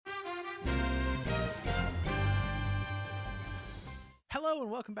Hello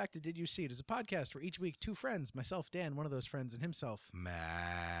and welcome back to Did You See? It is a podcast where each week two friends, myself, Dan, one of those friends, and himself, Max,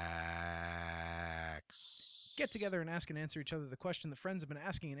 get together and ask and answer each other the question that friends have been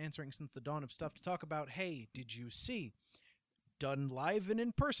asking and answering since the dawn of stuff to talk about. Hey, did you see? Done live and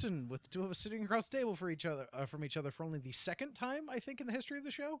in person with the two of us sitting across the table from each other for only the second time, I think, in the history of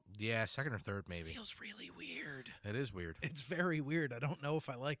the show. Yeah, second or third maybe. Feels really weird. It is weird. It's very weird. I don't know if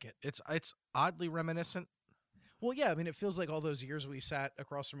I like it. It's oddly reminiscent. Well, yeah, I mean, it feels like all those years we sat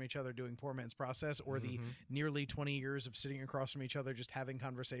across from each other doing Poor Man's Process, or the nearly 20 years of sitting across from each other just having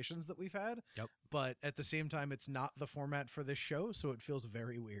conversations that we've had. Yep. But at the same time, it's not the format for this show, so it feels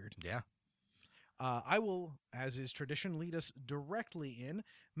very weird. Yeah. I will, as is tradition, lead us directly in.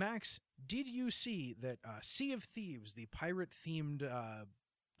 Max, did you see that Sea of Thieves, the pirate-themed,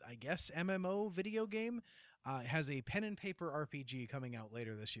 I guess, MMO video game, has a pen and paper RPG coming out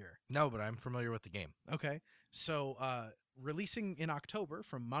later this year? No, but I'm familiar with the game. Okay. So, releasing in October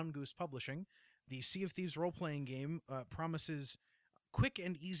from Mongoose Publishing, the Sea of Thieves role-playing game promises quick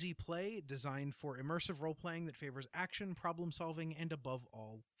and easy play designed for immersive role-playing that favors action, problem-solving, and above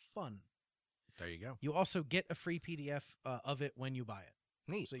all, fun. There you go. You also get a free PDF of it when you buy it.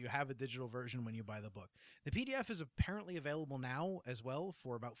 Neat. So you have a digital version when you buy the book. The PDF is apparently available now as well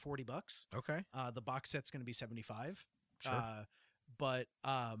for about $40. Okay. The box set's going to be $75. Sure. But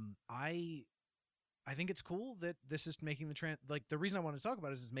I think it's cool that this is making the the reason I want to talk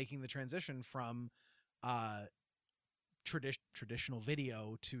about it is making the transition from traditional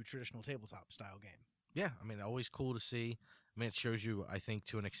video to traditional tabletop style game. Yeah, I mean, always cool to see. I mean, it shows you, I think,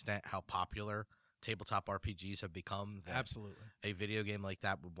 to an extent, how popular tabletop RPGs have become. That Absolutely. A video game like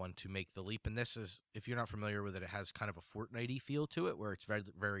that would want to make the leap. And this is, if you're not familiar with it, it has kind of a Fortnite-y feel to it, where it's very,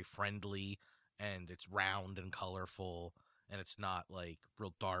 very friendly, and it's round and colorful, and it's not, like,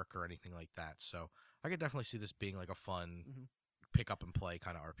 real dark or anything like that. So I could definitely see this being, like, a fun pick up and play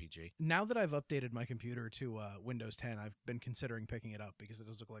kind of RPG. Now that I've updated my computer to Windows 10, I've been considering picking it up because it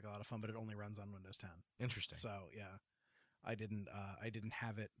does look like a lot of fun, but it only runs on Windows 10. Interesting. So yeah, I didn't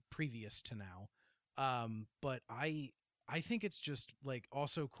have it previous to now, but I think it's just like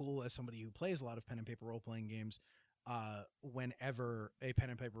also cool as somebody who plays a lot of pen and paper role playing games. Whenever a pen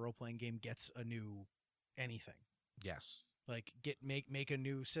and paper role playing game gets a new anything, Yes. like make a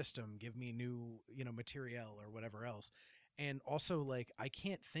new system, give me new material or whatever else. And also, like, I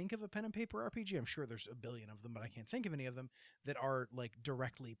can't think of a pen and paper RPG. I'm sure there's a billion of them, but I can't think of any of them that are, like,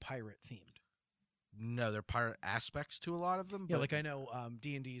 directly pirate-themed. No, there are pirate aspects to a lot of them. Yeah, but like I know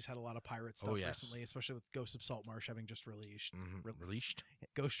D&D's had a lot of pirate stuff yes. recently, especially with Ghost of Saltmarsh having just released. Released?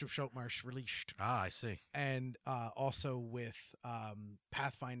 Ghost of Saltmarsh released. Ah, I see. And also with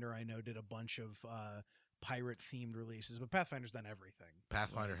Pathfinder, I know, did a bunch of pirate-themed releases, but Pathfinder's done everything.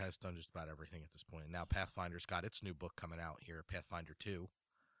 Pathfinder has done just about everything at this point. Now Pathfinder's got its new book coming out here, Pathfinder 2,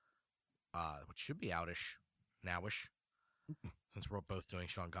 which should be outish, nowish, since we're both doing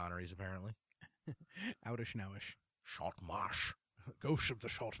Sean Connery's apparently. Outish nowish. Saltmarsh. Ghost of the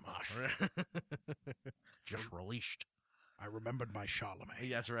Saltmarsh. Just released. I remembered my Charlemagne.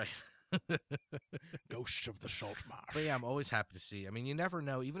 Yeah, that's right. Ghost of the Saltmarsh. But yeah, I'm always happy to see. I mean, you never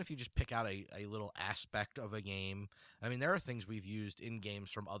know, even if you just pick out a little aspect of a game. I mean, there are things we've used in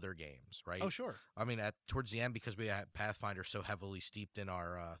games from other games, right? Oh, sure. I mean, towards the end, because we had Pathfinder so heavily steeped in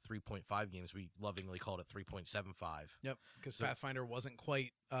our 3.5 games, we lovingly called it 3.75. Yep, because Pathfinder wasn't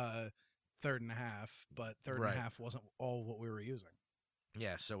quite third and a half, but third and a half wasn't all what we were using.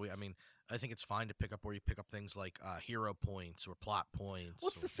 Yeah, so I think it's fine to pick up where you pick up things like hero points or plot points. Well,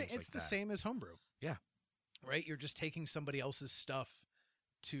 it's the same. It's the same as homebrew. Yeah, right. You're just taking somebody else's stuff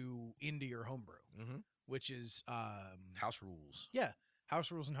into your homebrew, which is house rules. Yeah,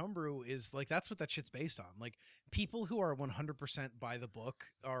 house rules and homebrew is like that's what that shit's based on. Like people who are 100% by the book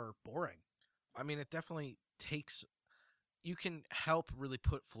are boring. I mean, it definitely takes. You can help really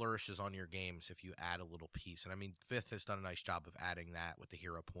put flourishes on your games if you add a little piece. And I mean, Fifth has done a nice job of adding that with the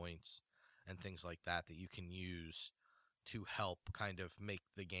hero points and things like that you can use to help kind of make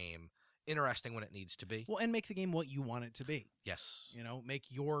the game interesting when it needs to be. Well, and make the game what you want it to be. Yes.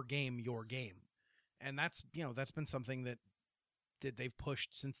 Make your game your game. And that's been something that they've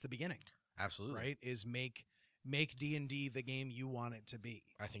pushed since the beginning. Absolutely. Right? Is make D&D the game you want it to be.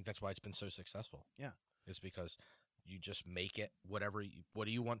 I think that's why it's been so successful. Yeah. It's because you just make it what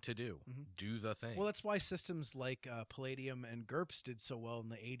do you want to do? Do the thing. Well, that's why systems like Palladium and GURPS did so well in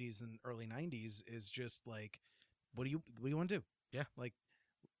the 80s and early 90s is just like, what do you want to do? Yeah. Like,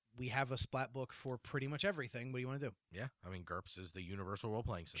 we have a splat book for pretty much everything. What do you want to do? Yeah. I mean, GURPS is the universal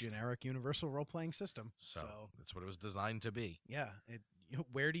role-playing system. Generic universal role-playing system. So that's what it was designed to be. Yeah.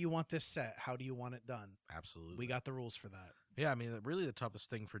 Where do you want this set? How do you want it done? Absolutely. We got the rules for that. Yeah, I mean, really the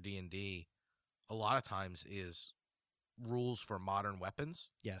toughest thing for D&D a lot of times is rules for modern weapons.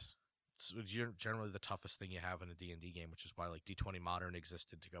 Yes. It's generally the toughest thing you have in a D&D game, which is why like D20 Modern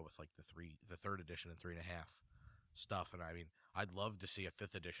existed to go with like the third edition and 3.5 stuff. And I mean, I'd love to see a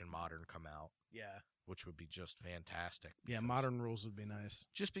 5th edition Modern come out, Yeah. which would be just fantastic. Yeah, because- modern rules would be nice.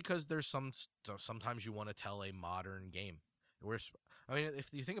 Just because there's sometimes you want to tell a modern game. I mean,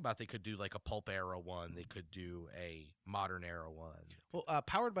 if you think about it, they could do like a pulp era one, they could do a modern era one. Well,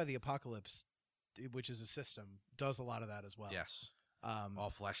 Powered by the Apocalypse, which is a system, does a lot of that as well. Yes.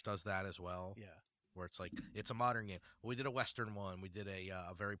 All Flesh does that as well. Yeah. Where it's like it's a modern game. We did a Western one. We did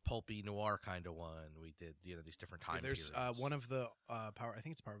a very pulpy noir kind of one. We did these different time There's periods. one of the I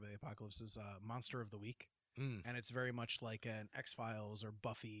think it's Powered by the Apocalypse is Monster of the Week, and it's very much like an X-Files or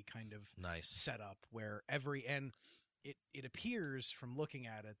Buffy kind of Nice setup where it appears from looking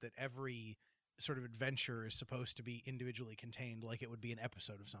at it that every sort of adventure is supposed to be individually contained, like it would be an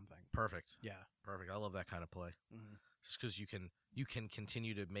episode of something. Perfect. Yeah. Perfect. I love that kind of play. Mm-hmm. Just because you can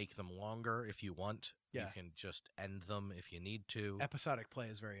continue to make them longer if you want. Yeah. You can just end them if you need to. Episodic play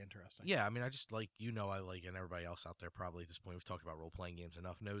is very interesting. Yeah, I mean, I just like, I like, and everybody else out there probably at this point, we've talked about role-playing games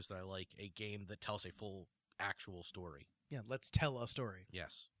enough, knows that I like a game that tells a full actual story. Yeah, let's tell a story.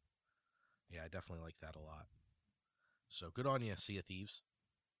 Yes. Yeah, I definitely like that a lot. So good on you, Sea of Thieves.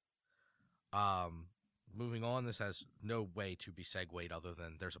 Moving on, this has no way to be segued other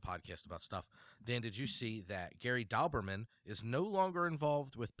than there's a podcast about stuff. Dan, did you see that Gary Dauberman is no longer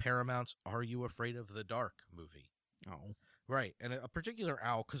involved with Paramount's Are You Afraid of the Dark movie? Oh. Right, and a particular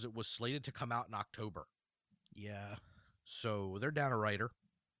owl because it was slated to come out in October. Yeah. So they're down a writer.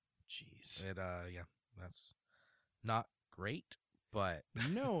 Jeez. And, yeah, that's not great, but...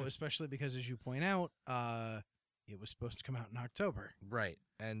 No, especially because, as you point out, it was supposed to come out in October. Right,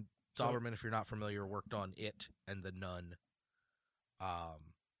 and Dauberman, if you're not familiar, worked on It and The Nun.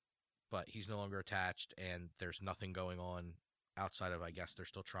 But he's no longer attached, and there's nothing going on outside of, I guess, they're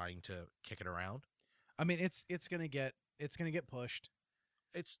still trying to kick it around. I mean, it's gonna get pushed.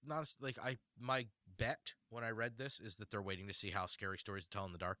 It's not like my bet when I read this is that they're waiting to see how Scary Stories to Tell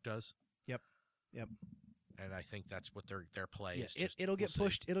in the Dark does. Yep. And I think that's what their play is. It'll get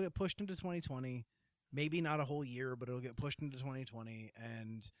pushed. It'll get pushed into 2020. Maybe not a whole year, but it'll get pushed into 2020,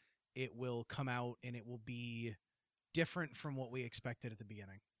 and it will come out, and it will be different from what we expected at the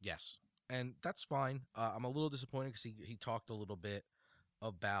beginning. Yes, and that's fine. I'm a little disappointed because he talked a little bit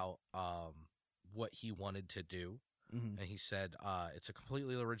about what he wanted to do, and he said it's a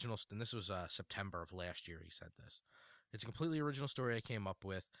completely original. And this was September of last year. He said this. It's a completely original story I came up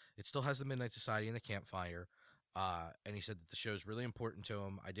with. It still has the Midnight Society and the campfire. And he said that the show is really important to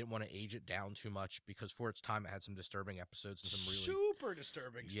him. I didn't want to age it down too much because for its time it had some disturbing episodes and some really super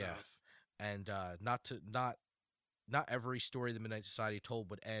disturbing stuff. And not every story the Midnight Society told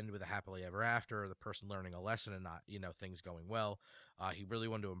would end with a happily ever after or the person learning a lesson and not things going well. He really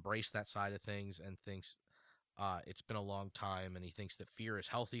wanted to embrace that side of things and thinks it's been a long time, and he thinks that fear is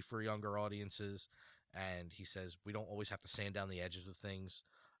healthy for younger audiences. And he says we don't always have to sand down the edges of things.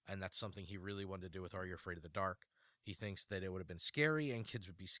 And that's something he really wanted to do with Are You Afraid of the Dark? He thinks that it would have been scary and kids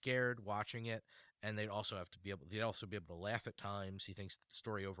would be scared watching it, and they'd also be able to laugh at times. He thinks that the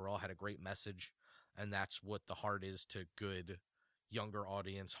story overall had a great message, and that's what the heart is to good younger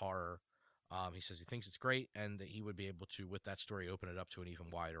audience horror. He says he thinks it's great and that he would be able to, with that story, open it up to an even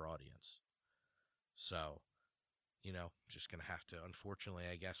wider audience. So, just going to have to, unfortunately,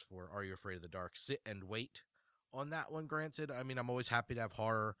 I guess, for Are You Afraid of the Dark, sit and wait on that one, granted. I mean, I'm always happy to have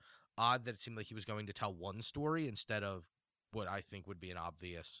horror. Odd that it seemed like he was going to tell one story instead of what I think would be an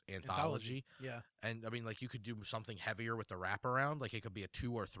obvious anthology. Yeah. And I mean, like, you could do something heavier with the wraparound. Like, it could be a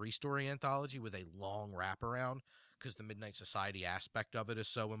 2 or 3 story anthology with a long wraparound because the Midnight Society aspect of it is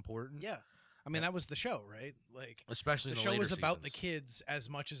so important. Yeah. I mean, that was the show, right? Like, especially the in show later was about seasons. the kids as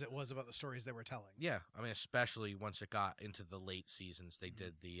much as it was about the stories they were telling. Yeah, I mean, especially once it got into the late seasons, they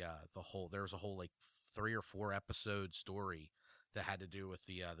did the whole. There was a whole like 3 or 4 episode story that had to do with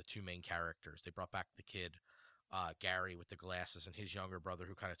the 2 main characters. They brought back the kid, Gary with the glasses, and his younger brother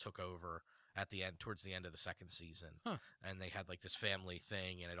who kind of took over at the end, towards the end of the 2nd season. Huh. And they had like this family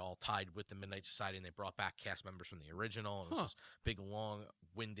thing, and it all tied with the Midnight Society, and they brought back cast members from the original. And it was this big,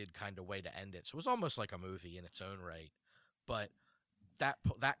 long-winded kind of way to end it. So it was almost like a movie in its own right. But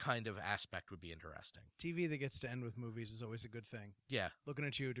that kind of aspect would be interesting. TV that gets to end with movies is always a good thing. Yeah. Looking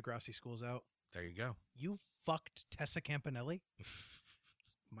at you, Degrassi School's Out. There you go. You fucked Tessa Campanelli.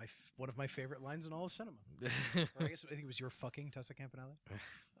 It's one of my favorite lines in all of cinema. Or I think it was your fucking Tessa Campanelli.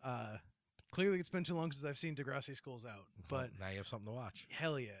 Clearly, it's been too long since I've seen Degrassi School's Out. But now you have something to watch.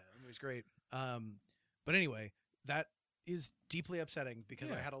 Hell yeah, it was great. But anyway, that is deeply upsetting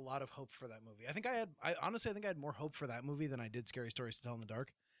because I Yeah. had a lot of hope for that movie. I honestly think I had more hope for that movie than I did Scary Stories to Tell in the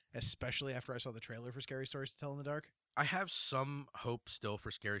Dark, especially after I saw the trailer for Scary Stories to Tell in the Dark. I have some hope still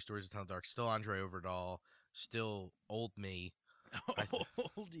for Scary Stories to Tell in the Dark. Still Andre Overdahl. Still old me. I th-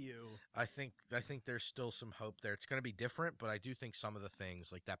 Old you. I think there's still some hope there. It's going to be different, but I do think some of the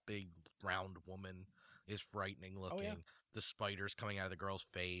things, like that big round woman, is frightening looking. Oh, yeah. The spiders coming out of the girl's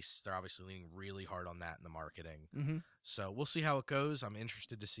face. They're obviously leaning really hard on that in the marketing. Mm-hmm. So we'll see how it goes. I'm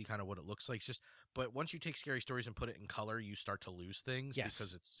interested to see kind of what it looks like. It's just, but once you take Scary Stories and put it in color, you start to lose things Yes.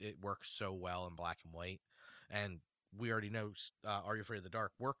 because it works so well in black and white. And we already know Are You Afraid of the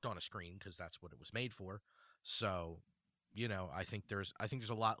Dark worked on a screen because that's what it was made for. So, I think there's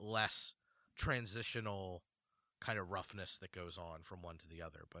a lot less transitional kind of roughness that goes on from one to the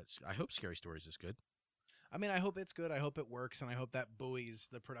other. But I hope Scary Stories is good. I mean, I hope it's good. I hope it works, and I hope that buoys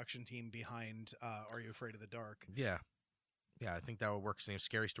the production team behind Are You Afraid of the Dark? Yeah. Yeah, I think that would work. Same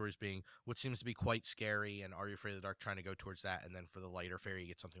Scary Stories being what seems to be quite scary, and Are You Afraid of the Dark trying to go towards that, and then for the lighter fare, you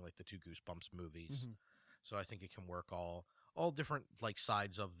get something like the two Goosebumps movies. Mhm. So I think it can work all different like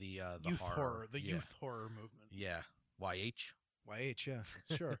sides of the Youth horror. Yeah. youth horror movement. Yeah, YH. YH, yeah,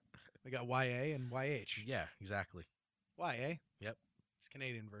 sure. We got YA and YH. Yeah, exactly. YA. Yep. It's a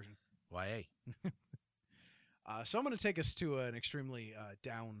Canadian version. YA. So I'm going to take us to an extremely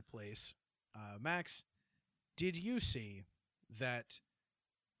down place. Max, did you see that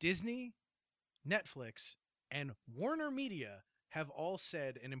Disney, Netflix, and Warner Media have all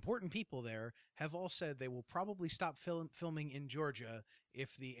said, and important people there have all said they will probably stop filming in Georgia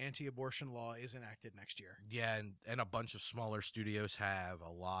if the anti-abortion law is enacted next year? Yeah, and a bunch of smaller studios have. A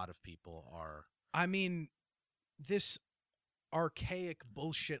lot of people are. I mean, this archaic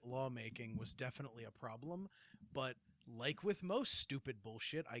bullshit lawmaking was definitely a problem, but like with most stupid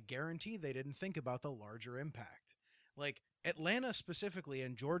bullshit, I guarantee they didn't think about the larger impact. Like, Atlanta specifically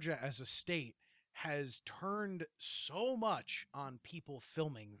and Georgia as a state has turned so much on people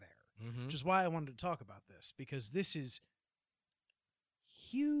filming there, Mm-hmm. which is why I wanted to talk about this, because this is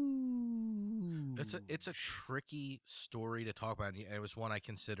huge. It's a tricky story to talk about, and it was one I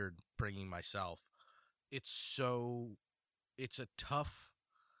considered bringing myself. It's a tough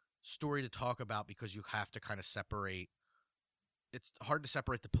story to talk about because you have to kind of separate. It's hard to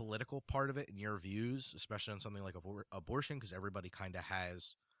separate the political part of it and your views, especially on something like abortion, because everybody kind of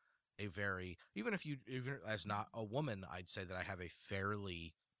has a very, even as not a woman, I'd say that I have a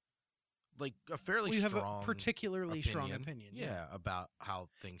fairly you have strong a particularly strong opinion. Yeah, about how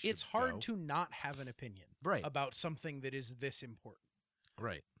things should It's hard go. to not have an opinion Right. about something that is this important.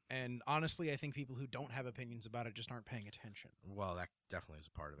 Right. And honestly, I think people who don't have opinions about it just aren't paying attention, Well, that definitely is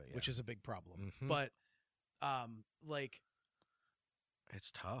a part of it, yeah. which is a big problem. Mhm. But like,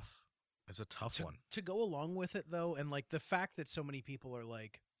 It's tough. It's a tough one. to go along with it though, and like the fact that so many people are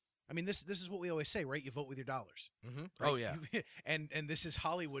like, I mean, this is what we always say, right? You vote with your dollars. Mm-hmm. Right? Oh, yeah. and this is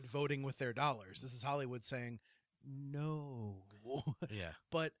Hollywood voting with their dollars. This is Hollywood saying no. Yeah.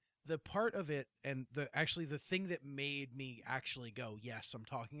 But the part of it, and the thing that made me actually go, yes, I'm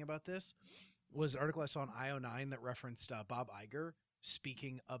talking about this, was an article I saw on IO9 that referenced Bob Iger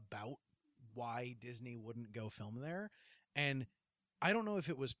speaking about why Disney wouldn't go film there. And I don't know if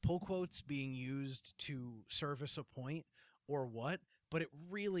it was pull quotes being used to service a point or what, but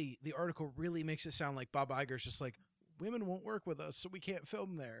the article really makes it sound like Bob Iger's just like, women won't work with us, so we can't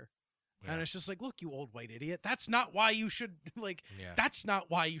film there. Yeah. And it's just like, look, you old white idiot. That's not why you should Yeah. That's not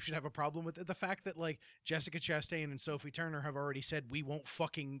why you should have a problem with it. The fact that like Jessica Chastain and Sophie Turner have already said we won't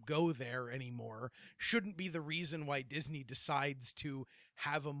fucking go there anymore shouldn't be the reason why Disney decides to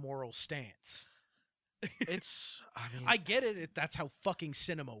have a moral stance. It's, I mean, I get it. That's how fucking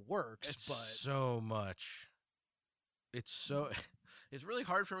cinema works, it's but so much. It's really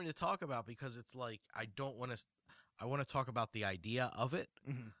hard for me to talk about because it's like, I want to talk about the idea of it.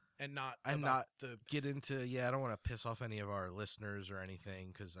 Mm-hmm. And not get into, I don't want to piss off any of our listeners or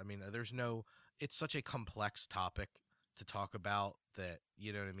anything, because I mean, it's such a complex topic to talk about that,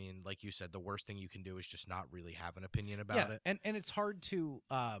 you know what I mean? Like you said, the worst thing you can do is just not really have an opinion about it. And it's hard to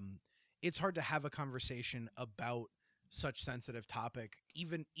have a conversation about such sensitive topic,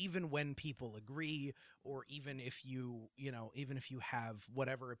 even when people agree, or even if you have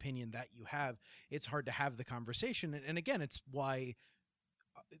whatever opinion that you have, it's hard to have the conversation. And again, it's why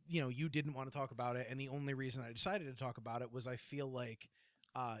you didn't want to talk about it, and the only reason I decided to talk about it was I feel like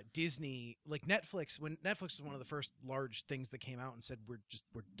Disney, like Netflix, when Netflix was one of the first large things that came out and said we're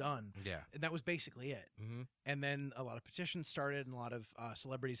done, and that was basically it. Mm-hmm. And then a lot of petitions started, and a lot of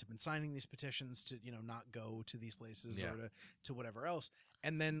celebrities have been signing these petitions to not go to these places or to whatever else.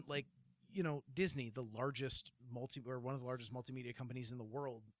 And then like Disney, the largest one of the largest multimedia companies in the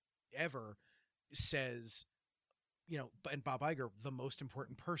world ever, says, and Bob Iger, the most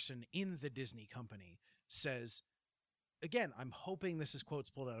important person in the Disney company, says, again, I'm hoping this is quotes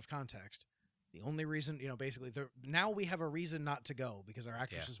pulled out of context. The only reason, basically, now we have a reason not to go because our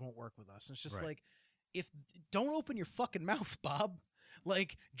actresses won't work with us. And it's just like, don't open your fucking mouth, Bob.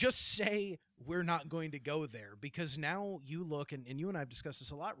 Like, just say we're not going to go there, because now you look, and you and I have discussed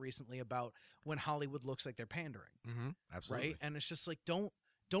this a lot recently about when Hollywood looks like they're pandering. Mm-hmm. Absolutely. Right? And it's just like, don't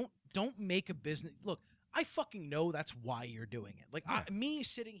make a business. Look, I fucking know that's why you're doing it. Like, me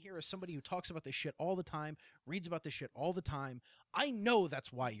sitting here as somebody who talks about this shit all the time, reads about this shit all the time, I know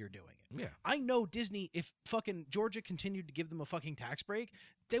that's why you're doing it. Yeah. I know Disney, if fucking Georgia continued to give them a fucking tax break,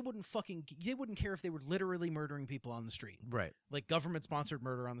 they wouldn't care if they were literally murdering people on the street. Right. Like government-sponsored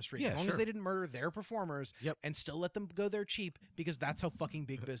murder on the street. Yeah, as long as they didn't murder their performers and still let them go there cheap, because that's how fucking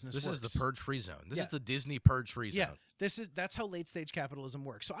big business works. This is the purge-free zone. This is the Disney purge-free zone. Yeah. That's how late-stage capitalism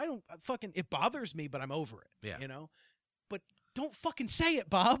works. So I don't it bothers me, but I'm over it. Yeah. But don't fucking say it,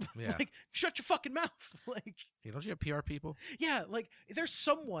 Bob. Yeah. Like, shut your fucking mouth. Like, hey, don't you have PR people? Yeah, like, there's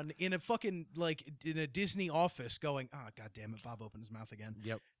someone in a fucking, like, in a Disney office going, oh, God damn it, Bob opened his mouth again.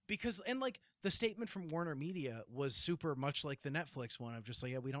 Yep. Because, and, like, the statement from Warner Media was super much like the Netflix one of just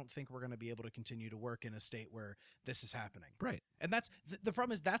like, yeah, we don't think we're going to be able to continue to work in a state where this is happening. Right. And that's, the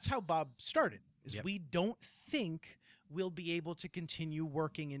problem is that's how Bob started, is we don't think we'll be able to continue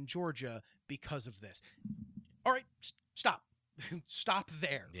working in Georgia because of this. All right, stop. Stop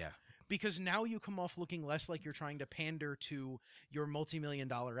there. Yeah. Because now you come off looking less like you're trying to pander to your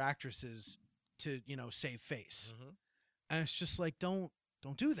multi-million-dollar actresses to, save face. Mm-hmm. And it's just like, don't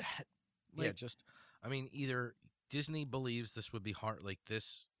do that. Like, either Disney believes this would be hard, like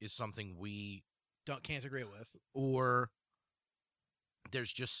this is something we can't agree with, or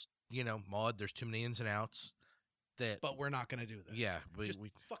there's just, Maude, there's too many ins and outs but we're not going to do this. Yeah. We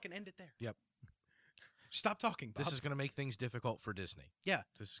fucking end it there. Yep. Stop talking, Bob. This is going to make things difficult for Disney. Yeah.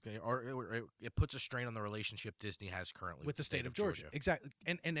 This is or it puts a strain on the relationship Disney has currently with the state of Georgia. Exactly.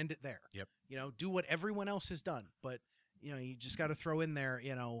 And end it there. Yep. Do what everyone else has done, but you just got to throw in there,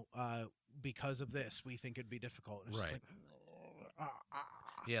 because of this, we think it'd be difficult. It's just like,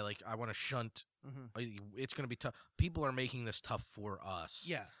 yeah, like I want to shunt. Mm-hmm. It's going to be tough. People are making this tough for us.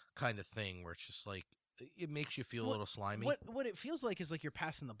 Yeah. Kind of thing where it's just like, it makes you feel a little slimy. What it feels like is like you're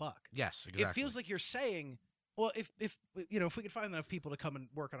passing the buck. Yes, exactly. It feels like you're saying, well, if we could find enough people to come and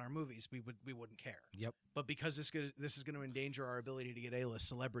work on our movies, we wouldn't care. Yep. But because this is going to endanger our ability to get A-list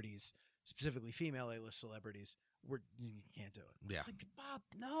celebrities, specifically female A-list celebrities, you can't do it. Yeah. It's like, Bob,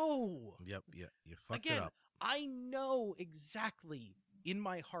 no. Yep. Yeah. You fucked it up. I know exactly in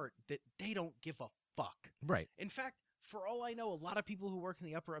my heart that they don't give a fuck. Right. In fact, for all I know, a lot of people who work in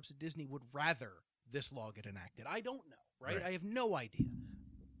the upper ups at Disney would rather this law get enacted. I don't know, right? I have no idea.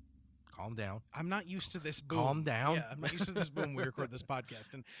 Calm down. I'm not used to this boom. Calm down. Yeah, I'm not used to this boom. We record this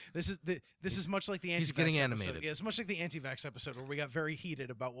podcast, and this is much like the anti-vax He's getting episode. animated. Yeah, it's much like the anti-vax episode where we got very heated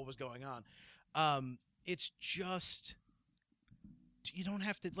about what was going on. It's just you don't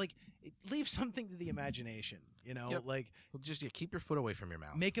have to leave something to the imagination. Yep. Just keep your foot away from your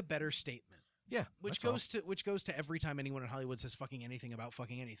mouth. Make a better statement. Yeah, which goes to every time anyone in Hollywood says fucking anything about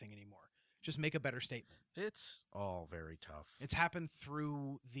fucking anything anymore. Just make a better statement. It's all very tough. It's happened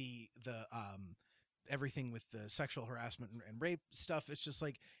through the everything with the sexual harassment and rape stuff. It's just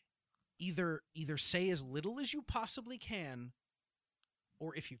like either say as little as you possibly can,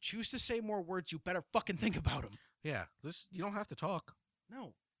 or if you choose to say more words, you better fucking think about them. Yeah, you don't have to talk.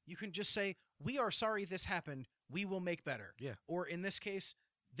 No, you can just say, "We are sorry this happened. We will make better." Yeah. Or in this case,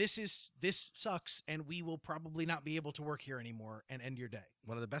 this sucks, and we will probably not be able to work here anymore, and end your day.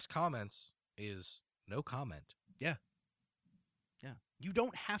 One of the best comments is no comment. Yeah. Yeah. You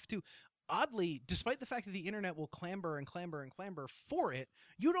don't have to. Oddly, despite the fact that the internet will clamber and clamber and clamber for it,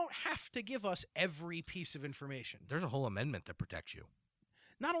 you don't have to give us every piece of information. There's a whole amendment that protects you.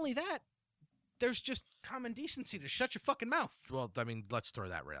 Not only that, there's just common decency to shut your fucking mouth. Well, let's throw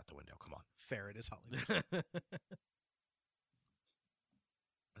that right out the window. Come on. Fair, it is Hollywood.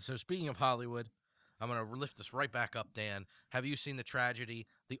 So speaking of Hollywood, I'm going to lift this right back up, Dan. Have you seen The Tragedy?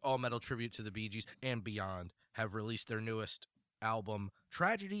 The all-metal tribute to the Bee Gees and Beyond have released their newest album,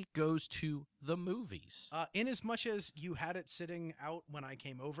 Tragedy Goes to the Movies. In as much as you had it sitting out when I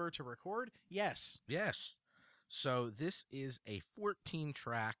came over to record, yes. Yes. So this is a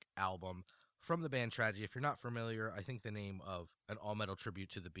 14-track album from the band Tragedy. If you're not familiar, I think the name of an all-metal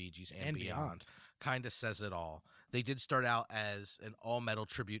tribute to the Bee Gees and Beyond kind of says it all. They did start out as an all-metal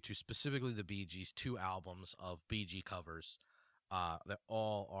tribute to specifically the Bee Gees, 2 albums of Bee Gees covers. that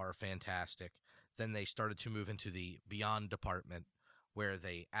all are fantastic. Then they started to move into the Beyond department, where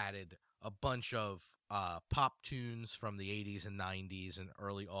they added a bunch of pop tunes from the 80s and 90s and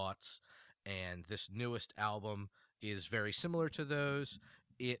early aughts. And this newest album is very similar to those.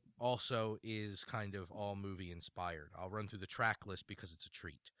 It also is kind of all movie inspired. I'll run through the track list because it's a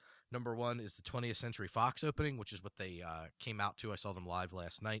treat. Number 1 is the 20th Century Fox opening, which is what they came out to. I saw them live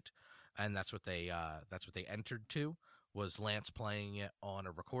last night, and that's what they entered to, was Lance playing it on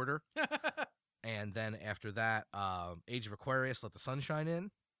a recorder. And then after that, Age of Aquarius, Let the Sunshine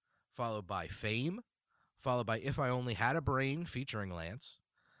In, followed by Fame, followed by If I Only Had a Brain featuring Lance.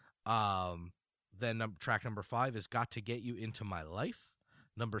 Then track number 5 is Got to Get You Into My Life.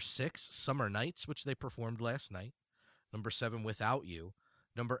 Number 6, Summer Nights, which they performed last night. Number 7, Without You.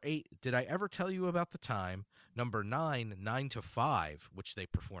 Number 8, Did I Ever Tell You About the Time? Number 9, 9 to 5, which they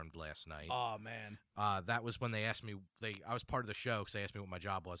performed last night. Oh, man. That was when they asked me, I was part of the show because they asked me what my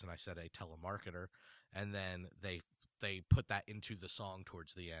job was, and I said a telemarketer. And then they put that into the song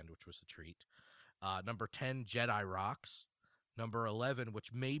towards the end, which was a treat. Number 10, Jedi Rocks. Number 11,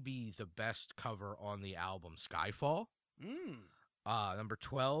 which may be the best cover on the album, Skyfall. Number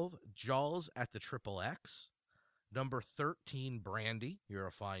 12, Jaws at the Triple X. Number 13, Brandy, You're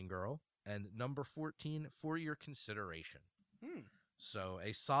a Fine Girl. And number 14, For Your Consideration. So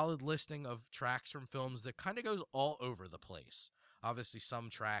a solid listing of tracks from films that kind of goes all over the place. Obviously, some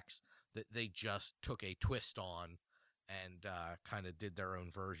tracks that they just took a twist on and kind of did their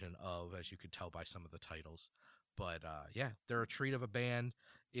own version of, as you could tell by some of the titles. But yeah, they're a treat of a band.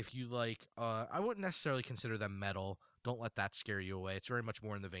 If you like, I wouldn't necessarily consider them metal. Don't let that scare you away. It's very much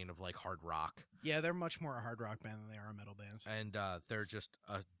more in the vein of like hard rock. Yeah, they're much more a hard rock band than they are a metal band. And they're just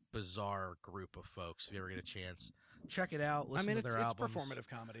a bizarre group of folks. If you ever get a chance, check it out. Listen to their albums. It's performative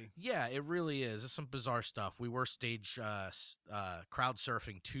comedy. Yeah, it really is. It's some bizarre stuff. We were stage crowd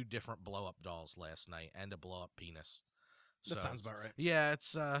surfing 2 different blow up dolls last night and a blow up penis. That sounds about right. Yeah,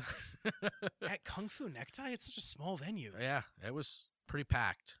 it's at Kung Fu Necktie. It's such a small venue. Yeah, it was pretty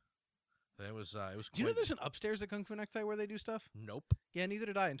packed. It was. Do you know there's an upstairs at Kung Fu Necktie where they do stuff? Nope. Yeah, neither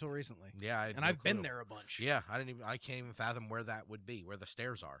did I until recently. Yeah, I've been there a bunch. Yeah, I can't even fathom where that would be, where the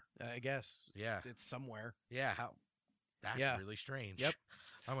stairs are. I guess. Yeah, it's somewhere. Yeah, that's really strange. Yep.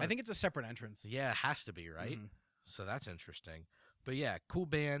 I think it's a separate entrance. Yeah, it has to be, right? Mm-hmm. So that's interesting. But yeah, cool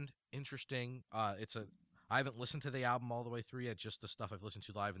band, interesting. I haven't listened to the album all the way through yet, just the stuff I've listened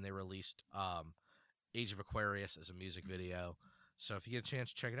to live, and they released Age of Aquarius as a music video. So if you get a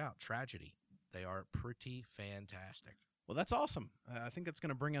chance, check it out. Tragedy. They are pretty fantastic. Well, that's awesome. I think that's going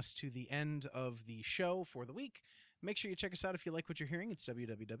to bring us to the end of the show for the week. Make sure you check us out if you like what you're hearing. It's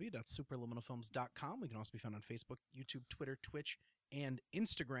www.superliminalfilms.com. We can also be found on Facebook, YouTube, Twitter, Twitch, and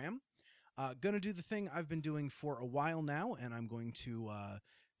Instagram. Going to do the thing I've been doing for a while now, and I'm going to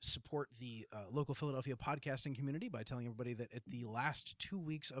support the local Philadelphia podcasting community by telling everybody that at the last 2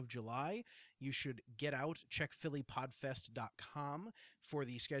 weeks of July, you should get out, check phillypodfest.com for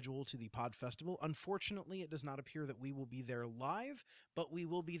the schedule to the Pod Festival. Unfortunately, it does not appear that we will be there live, but we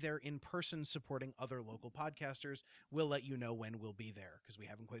will be there in person supporting other local podcasters. We'll let you know when we'll be there because we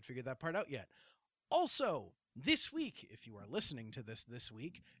haven't quite figured that part out yet. Also, this week, if you are listening to this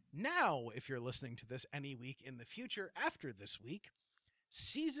week, now if you're listening to this any week in the future after this week,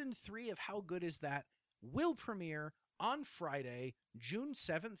 Season 3 of How Good Is That will premiere on Friday, June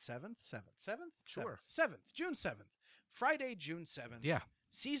 7th. 7th? Sure. 7th. June 7th. Friday, June 7th. Yeah.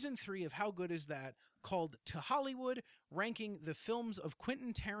 Season 3 of How Good Is That, called To Hollywood, ranking the films of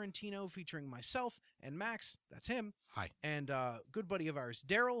Quentin Tarantino featuring myself and Max, that's him. Hi. And a good buddy of ours,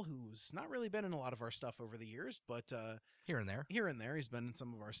 Daryl, who's not really been in a lot of our stuff over the years, but here and there. He's been in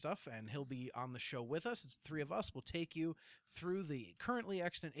some of our stuff, and he'll be on the show with us. It's the 3 of us. We'll take you through the currently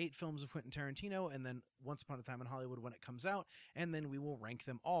extant 8 films of Quentin Tarantino, and then Once Upon a Time in Hollywood when it comes out, and then we will rank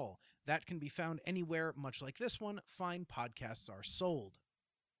them all. That can be found anywhere, much like this one, fine podcasts are sold.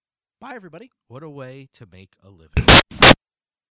 Bye, everybody. What a way to make a living.